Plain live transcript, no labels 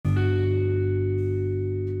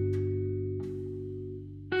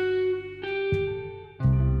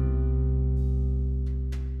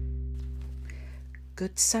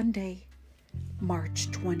Good Sunday, March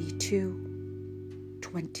 22,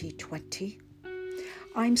 2020.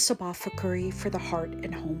 I'm Sabah Fakuri for the Heart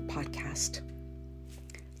and Home podcast.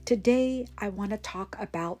 Today, I want to talk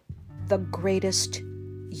about the greatest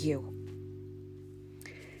you.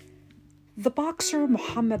 The boxer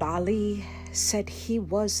Muhammad Ali said he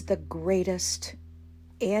was the greatest,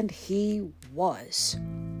 and he was.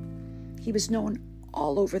 He was known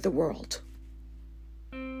all over the world.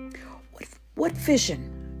 What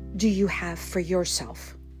vision do you have for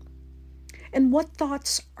yourself? And what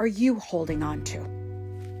thoughts are you holding on to?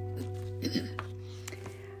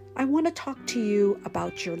 I want to talk to you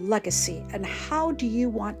about your legacy and how do you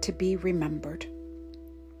want to be remembered?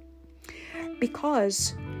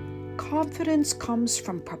 Because confidence comes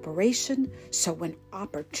from preparation, so when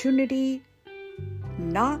opportunity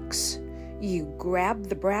knocks, you grab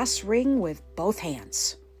the brass ring with both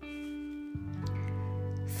hands.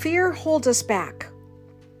 Fear holds us back.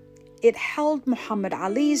 It held Muhammad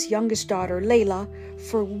Ali's youngest daughter, Layla,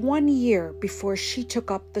 for 1 year before she took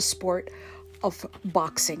up the sport of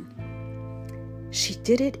boxing. She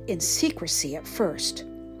did it in secrecy at first.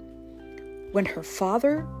 When her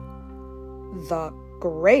father, the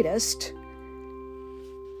greatest,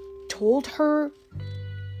 told her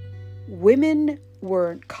women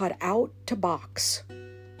weren't cut out to box.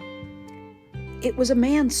 It was a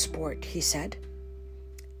man's sport, he said,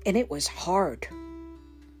 and it was hard.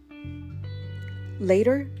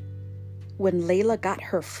 Later, when Layla got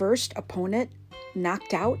her first opponent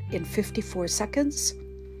knocked out in 54 seconds,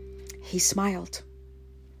 he smiled.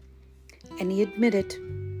 And he admitted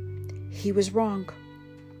he was wrong.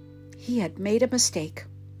 He had made a mistake.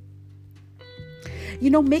 You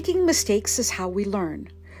know, making mistakes is how we learn.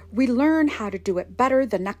 We learn how to do it better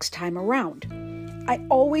the next time around. I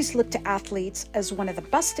always look to athletes as one of the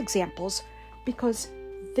best examples because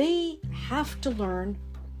they have to learn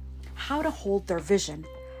how to hold their vision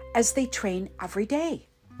as they train every day.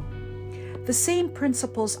 The same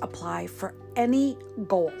principles apply for any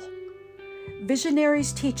goal.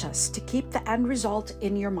 Visionaries teach us to keep the end result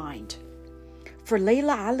in your mind. For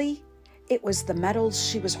Layla Ali, it was the medals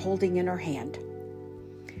she was holding in her hand.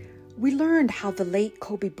 We learned how the late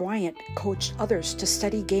Kobe Bryant coached others to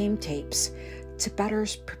study game tapes to better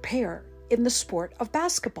prepare in the sport of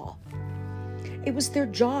basketball. It was their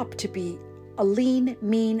job to be a lean,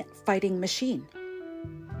 mean fighting machine.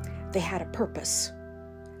 They had a purpose.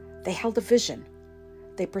 They held a vision.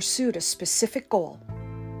 They pursued a specific goal.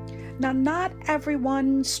 Now, not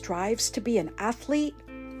everyone strives to be an athlete,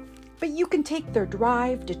 but you can take their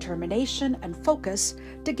drive, determination, and focus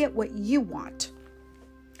to get what you want.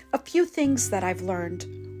 A few things that I've learned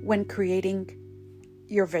when creating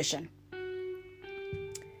your vision.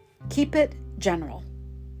 Keep it general.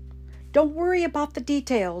 Don't worry about the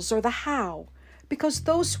details or the how, because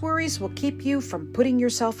those worries will keep you from putting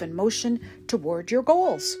yourself in motion toward your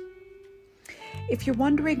goals. If you're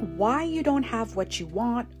wondering why you don't have what you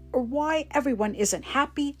want or why everyone isn't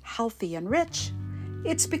happy, healthy, and rich,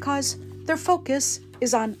 it's because their focus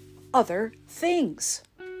is on other things.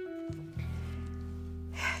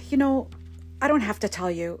 You know, I don't have to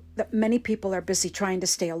tell you that many people are busy trying to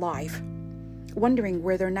stay alive, wondering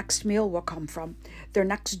where their next meal will come from, their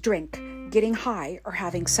next drink, getting high, or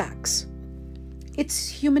having sex. It's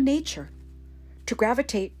human nature to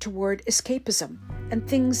gravitate toward escapism and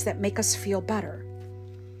things that make us feel better.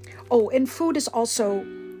 Oh, and food is also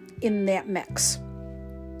in that mix.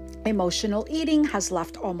 Emotional eating has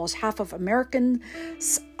left almost half of Americans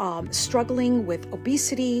struggling with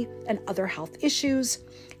obesity and other health issues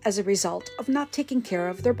as a result of not taking care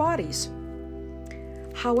of their bodies.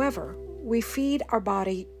 However, we feed our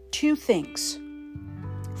body two things: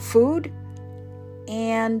 food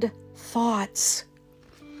and thoughts.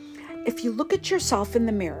 If you look at yourself in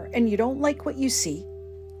the mirror and you don't like what you see,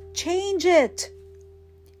 change it.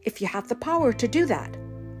 If you have the power to do that.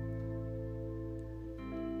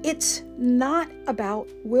 It's not about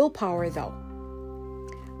willpower, though.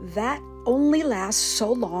 That only lasts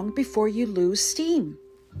so long before you lose steam.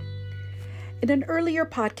 In an earlier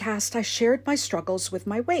podcast, I shared my struggles with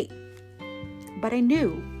my weight, but I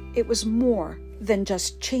knew it was more than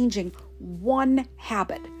just changing one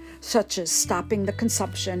habit, such as stopping the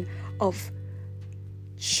consumption of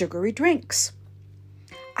sugary drinks.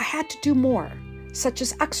 I had to do more, such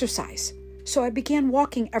as exercise, so I began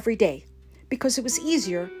walking every day because it was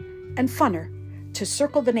easier and funner to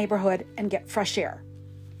circle the neighborhood and get fresh air.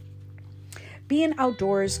 Being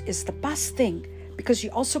outdoors is the best thing because you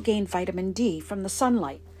also gain vitamin D from the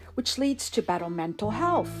sunlight, which leads to better mental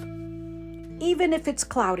health. Even if it's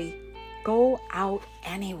cloudy, go out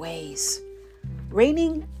anyways.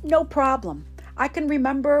 Raining, no problem. I can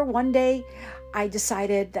remember one day I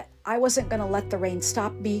decided that I wasn't going to let the rain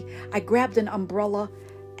stop me. I grabbed an umbrella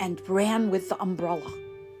and ran with the umbrella.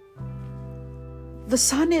 The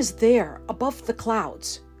sun is there above the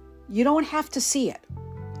clouds. You don't have to see it.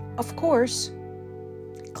 Of course,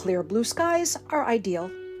 clear blue skies are ideal,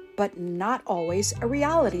 but not always a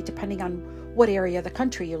reality depending on what area of the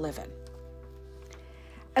country you live in.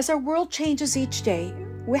 As our world changes each day,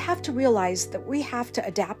 we have to realize that we have to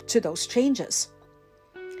adapt to those changes.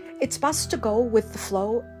 It's best to go with the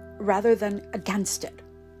flow rather than against it.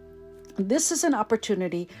 This is an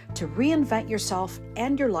opportunity to reinvent yourself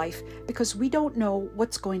and your life because we don't know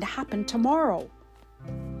what's going to happen tomorrow.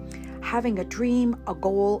 Having a dream, a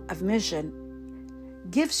goal, a vision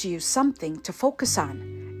gives you something to focus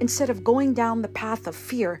on instead of going down the path of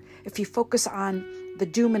fear if you focus on the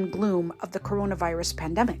doom and gloom of the coronavirus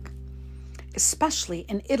pandemic, especially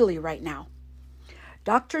in Italy right now.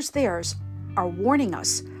 Doctors there are warning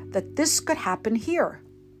us that this could happen here.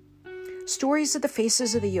 Stories of the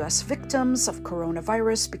faces of the U.S. victims of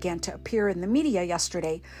coronavirus began to appear in the media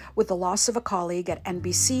yesterday with the loss of a colleague at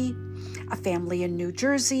NBC, a family in New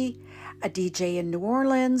Jersey, a DJ in New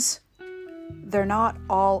Orleans. They're not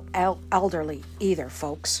all elderly either,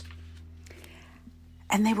 folks.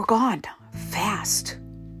 And they were gone fast,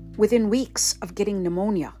 within weeks of getting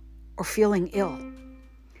pneumonia or feeling ill.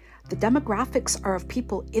 The demographics are of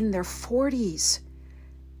people in their 40s,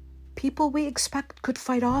 people we expect could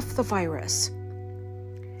fight off the virus.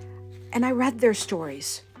 And I read their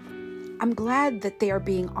stories. I'm glad that they are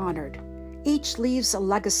being honored. Each leaves a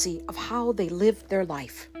legacy of how they lived their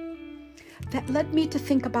life. That led me to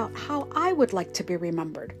think about how I would like to be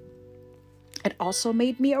remembered. It also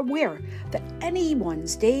made me aware that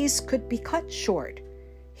anyone's days could be cut short.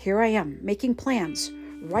 Here I am, making plans,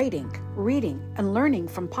 writing, reading, and learning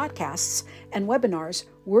from podcasts and webinars,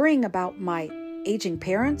 worrying about my aging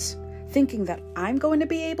parents, thinking that I'm going to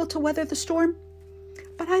be able to weather the storm.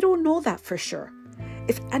 But I don't know that for sure.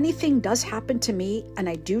 If anything does happen to me and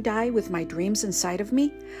I do die with my dreams inside of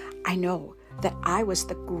me, I know that I was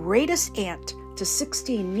the greatest aunt to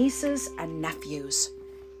 16 nieces and nephews.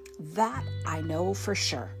 That I know for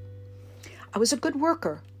sure. I was a good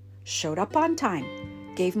worker, showed up on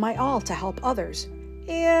time, gave my all to help others,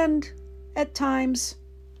 and, at times,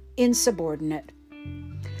 insubordinate.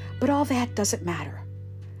 But all that doesn't matter.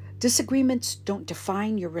 Disagreements don't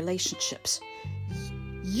define your relationships.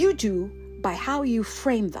 You do by how you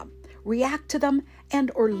frame them, react to them,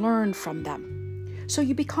 and or learn from them. So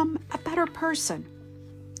you become a better person.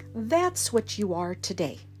 That's what you are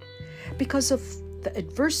today. Because of the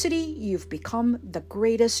adversity, you've become the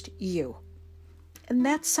greatest you. And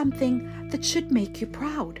that's something that should make you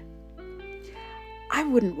proud. I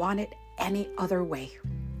wouldn't want it any other way.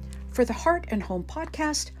 For the Heart and Home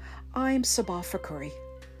podcast, I'm Sabah Fakhoury.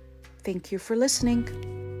 Thank you for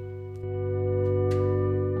listening.